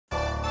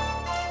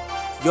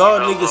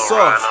Y'all niggas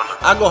soft.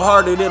 I go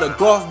harder than a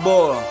golf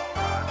ball.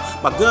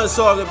 My gun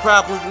solving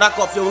problems, knock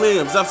off your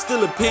limbs. I'm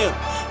still a pimp.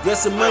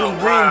 Dress a money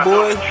green,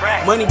 boy.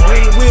 Money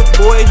green whip,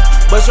 boy.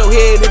 Bust your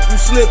head if you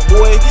slip,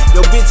 boy.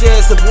 Your bitch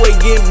ass avoid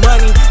getting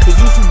money, cause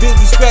you too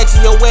busy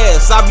scratching your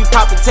ass. I be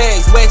popping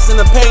tags, waxing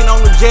the paint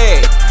on the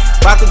jag.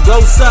 About to go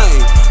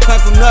something,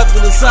 came from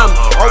nothing to something.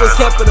 Always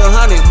kept it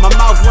 100. My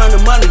mouth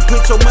running money.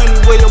 Put your money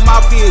where your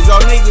mouth is. Y'all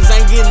niggas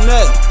ain't getting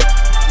nothing.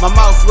 My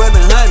mouth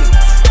running honey.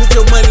 Put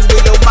your money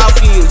where your mouth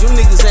is. You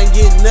niggas ain't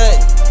getting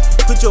nothing.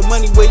 Put your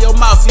money where your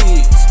mouth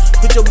is.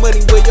 Put your money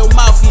where your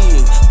mouth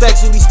is.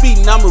 Factually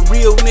speaking, I'm a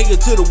real nigga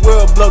to the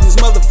world. Blow these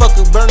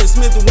motherfuckers burning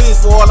Smith and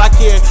Wins for all I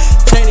care.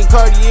 Chaining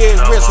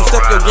Cartier's wrist, so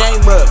step your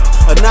game up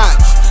a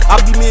notch. I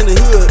be me in the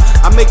hood,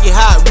 I make it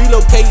hot,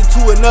 relocate you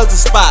to another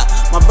spot.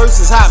 My verse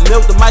is hot,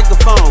 melt the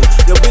microphone.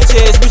 Your bitch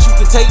ass wish you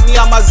could take me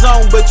out my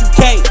zone, but you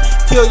can't.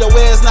 Kill your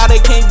ass, now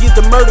they can't get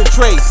the murder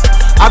trace.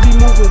 I be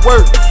moving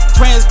work,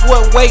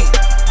 transport weight.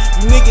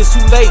 You niggas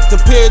too late,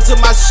 compared to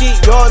my shit,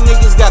 y'all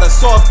niggas got a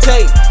soft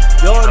tape.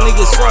 Y'all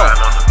niggas soft,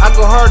 I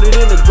go harder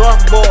than a golf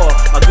ball.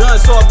 My gun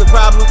solve the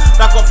problem,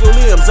 knock off your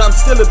limbs. I'm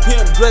still a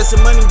pimp, dressing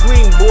money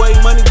green, boy.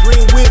 Money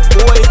green whip,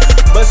 boy.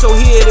 Bust your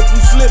head if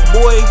you slip,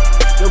 boy.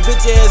 Your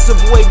bitch ass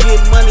avoid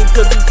getting money,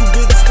 cause you too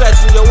busy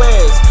scratching your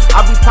ass.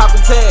 I be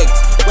popping tags,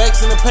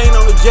 waxing the paint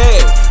on the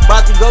jag.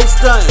 About to go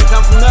stunting,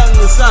 come from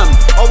nothing to something.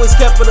 Always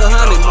kept it 100,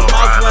 my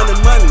mouth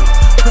running money.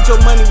 Put your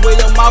money where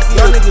your mouth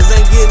is. Y'all niggas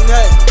ain't getting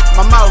nothing.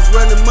 My mouth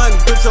running money.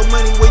 Put your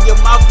money where your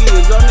mouth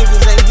is. Y'all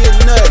niggas ain't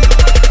getting nothing.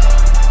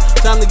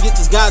 Time to get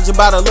this ganja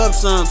by the lump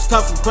sums.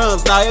 Come from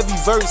crumbs. Now every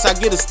verse I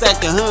get a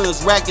stack of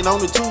huns. Racking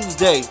on a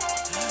Tuesday.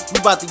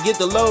 We about to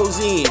get the lows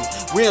in.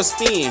 Rims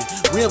spin.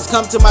 Rims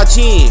come to my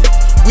chin.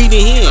 We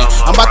the hen.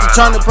 I'm about to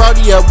turn the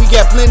party up. We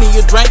got plenty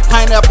of drink.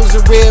 Pineapples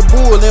and Red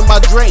Bull in my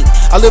drink.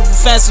 I live a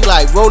fancy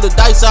life. Roll the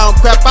dice. I don't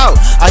crap out.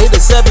 I hit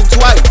a 7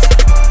 twice.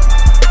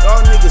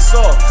 Y'all niggas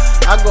soft.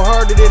 I go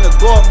harder than a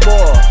golf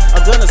ball.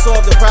 I'm gonna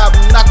solve the problem,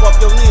 knock off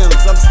your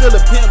limbs. I'm still a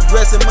pimp,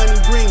 dressing money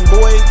green,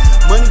 boy.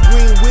 Money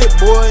green whip,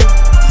 boy.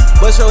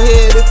 Bust your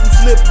head if you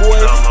slip,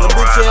 boy. Your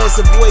bitch ass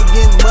avoid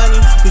getting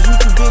money, cause you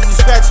too busy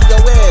scratching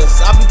your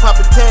ass. I be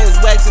popping tags,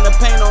 waxing the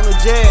paint on the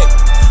jag.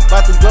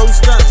 About to go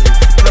stunting.